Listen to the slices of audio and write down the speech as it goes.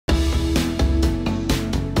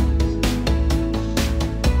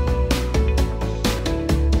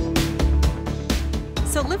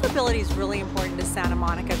facility is really important to Santa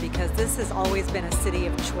Monica because this has always been a city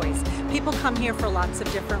of choice. People come here for lots of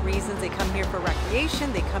different reasons. They come here for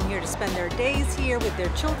recreation, they come here to spend their days here with their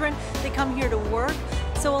children, they come here to work.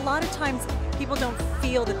 So a lot of times people don't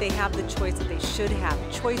feel that they have the choice that they should have,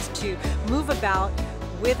 a choice to move about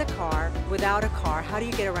with a car, without a car. How do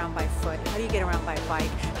you get around by foot? How do you get around by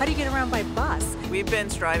bike? How do you get around by bus? We've been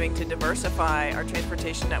striving to diversify our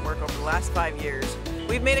transportation network over the last 5 years.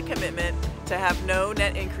 We've made a commitment to have no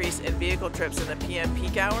net increase in vehicle trips in the PM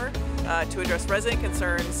peak hour to address resident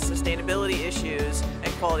concerns, sustainability issues,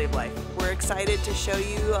 and quality of life. We're excited to show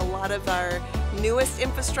you a lot of our newest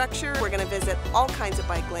infrastructure. We're going to visit all kinds of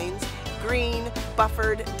bike lanes, green,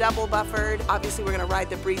 buffered, double buffered. Obviously we're going to ride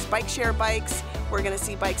the Breeze bike share bikes. We're going to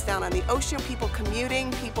see bikes down on the ocean, people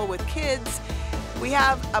commuting, people with kids. We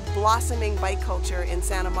have a blossoming bike culture in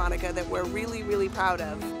Santa Monica that we're really, really proud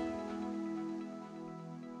of.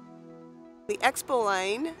 The Expo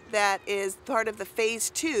line that is part of the phase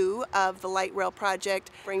 2 of the light rail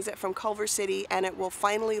project brings it from Culver City, and it will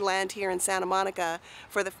finally land here in Santa Monica.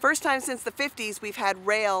 For the first time since the 50s, we've had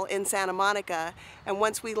rail in Santa Monica, and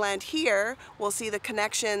once we land here, we'll see the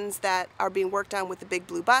connections that are being worked on with the Big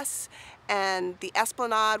Blue Bus and the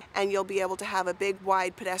Esplanade, and you'll be able to have a big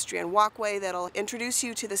wide pedestrian walkway that'll introduce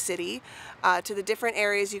you to the city, to the different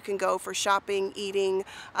areas you can go for shopping, eating,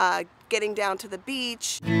 getting down to the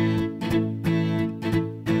beach.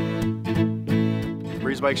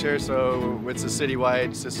 Breeze Bike Share, so it's a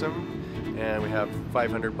citywide system, and we have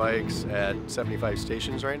 500 bikes at 75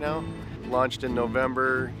 stations right now. Launched in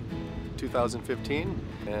November 2015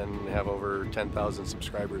 and have over 10,000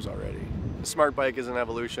 subscribers already. Smart Bike is an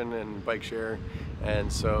evolution in bike share,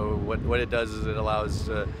 and so what it does is it allows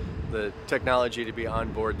the technology to be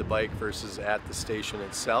on board the bike versus at the station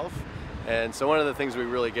itself. And so one of the things we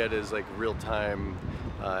really get is like real-time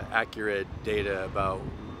accurate data about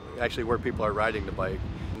actually where people are riding the bike.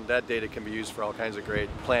 And that data can be used for all kinds of great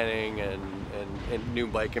planning and new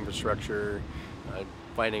bike infrastructure,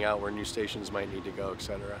 finding out where new stations might need to go,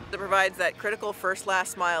 etc. It provides that critical first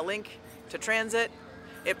last mile link to transit.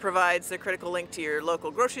 It provides the critical link to your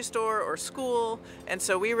local grocery store or school, and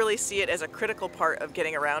so we really see it as a critical part of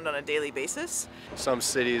getting around on a daily basis. Some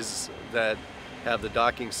cities that have the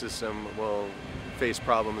docking system will face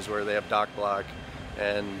problems where they have dock block,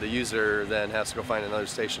 and the user then has to go find another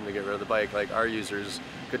station to get rid of the bike. Like our users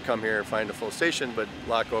could come here and find a full station, but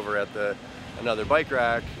lock over at another bike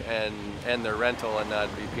rack and end their rental and not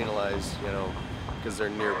be penalized, you know, because they're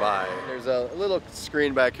nearby. There's a little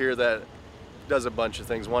screen back here that does a bunch of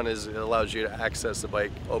things. One is it allows you to access the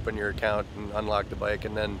bike, open your account and unlock the bike,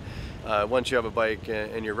 and then once you have a bike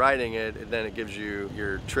and you're riding it, then it gives you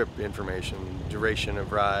your trip information, duration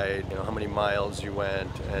of ride, you know, how many miles you went,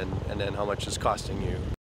 and then how much it's costing you.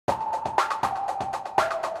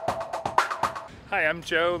 Hi, I'm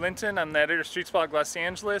Joe Linton. I'm the editor of Streets Blog Los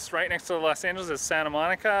Angeles. Right next to Los Angeles is Santa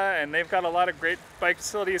Monica, and they've got a lot of great bike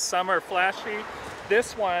facilities. Some are flashy.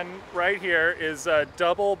 This one right here is a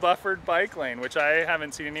double buffered bike lane, which I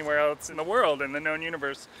haven't seen anywhere else in the world, in the known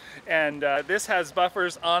universe. And this has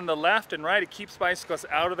buffers on the left and right. It keeps bicyclists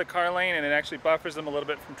out of the car lane, and it actually buffers them a little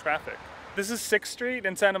bit from traffic. This is 6th Street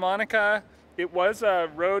in Santa Monica. It was a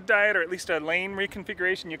road diet, or at least a lane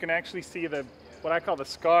reconfiguration. You can actually see what I call the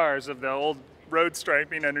scars of the old road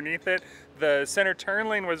striping underneath it. The center turn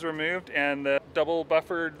lane was removed, and the double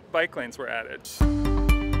buffered bike lanes were added.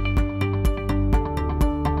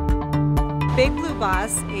 Big Blue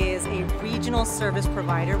Bus is a regional service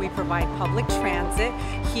provider. We provide public transit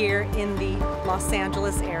here in the Los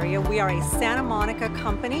Angeles area. We are a Santa Monica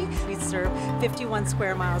company. We serve 51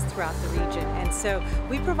 square miles throughout the region. And so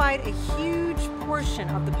we provide a huge portion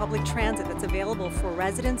of the public transit that's available for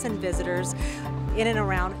residents and visitors in and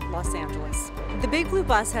around Los Angeles. The Big Blue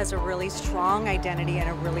Bus has a really strong identity and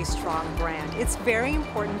a really strong brand. It's very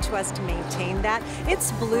important to us to maintain that.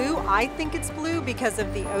 It's blue. I think it's blue because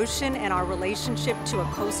of the ocean and our relationship to a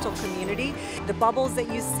coastal community. The bubbles that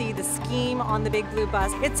you see, the scheme on the Big Blue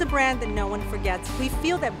Bus, it's a brand that no one forgets. We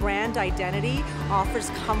feel that brand identity offers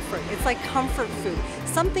comfort. It's like comfort food.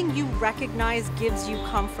 Something you recognize gives you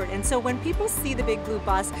comfort. And so when people see the Big Blue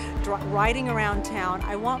Bus riding around town,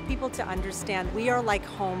 I want people to understand we are like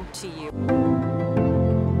home to you.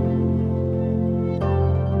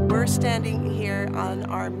 We're standing here on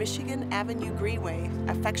our Michigan Avenue Greenway,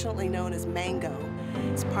 affectionately known as Mango.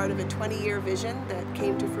 It's part of a 20-year vision that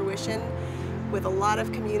came to fruition with a lot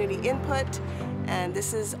of community input, and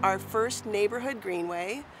this is our first neighborhood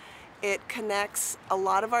greenway. It connects a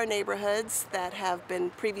lot of our neighborhoods that have been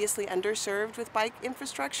previously underserved with bike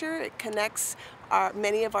infrastructure. It connects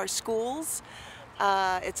many of our schools.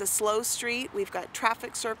 It's a slow street. We've got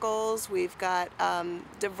traffic circles. We've got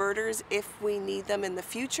diverters if we need them in the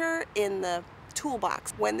future in the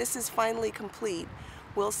toolbox. When this is finally complete,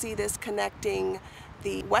 we'll see this connecting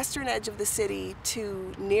the western edge of the city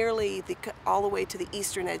to nearly all the way to the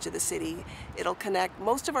eastern edge of the city. It'll connect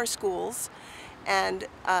most of our schools and,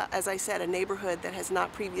 as I said, a neighborhood that has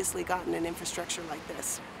not previously gotten an infrastructure like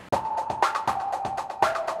this.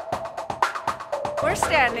 We're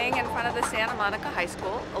standing in front of the Santa Monica High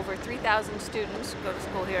School. Over 3,000 students go to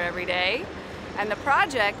school here every day. And the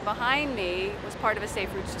project behind me was part of a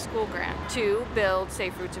Safe Routes to School grant to build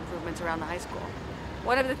safe routes improvements around the high school.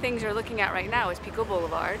 One of the things you're looking at right now is Pico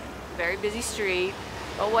Boulevard, a very busy street.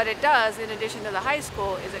 But what it does, in addition to the high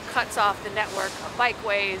school, is it cuts off the network of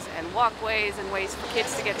bikeways and walkways and ways for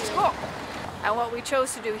kids to get to school. And what we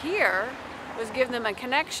chose to do here was give them a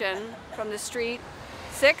connection from the street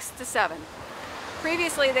 6 to 7.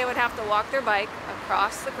 Previously, they would have to walk their bike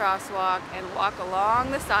across the crosswalk and walk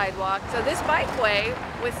along the sidewalk. So this bikeway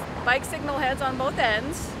with bike signal heads on both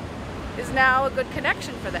ends is now a good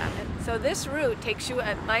connection for them. So this route takes you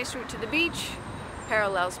a nice route to the beach,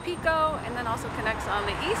 parallels Pico, and then also connects on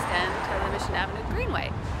the east end to the Mission Avenue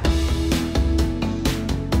Greenway.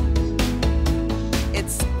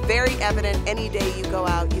 It's very evident any day you go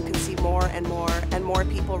out, you can see more and more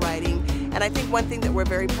people riding. And I think one thing that we're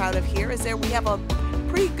very proud of here is that we have a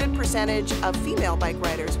pretty good percentage of female bike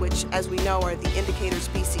riders, which, as we know, are the indicator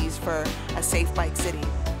species for a safe bike city.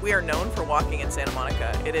 We are known for walking in Santa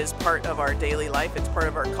Monica. It is part of our daily life. It's part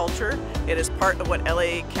of our culture. It is part of what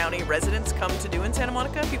LA County residents come to do in Santa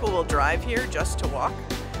Monica. People will drive here just to walk.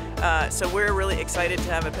 So we're really excited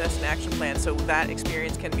to have a pedestrian action plan so that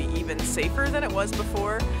experience can be even safer than it was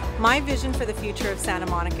before. My vision for the future of Santa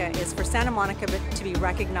Monica is for Santa Monica to be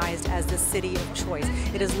recognized as the city of choice.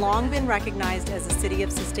 It has long been recognized as a city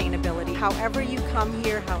of sustainability. However you come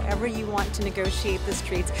here, however you want to negotiate the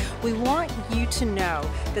streets, we want you to know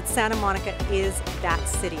that Santa Monica is that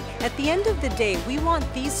city. At the end of the day, we want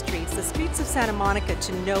these streets, the streets of Santa Monica,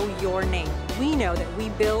 to know your name. We know that we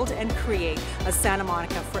build and create a Santa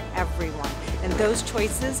Monica for everyone. And those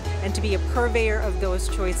choices, and to be a purveyor of those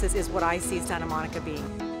choices, is what I see Santa Monica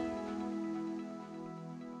being.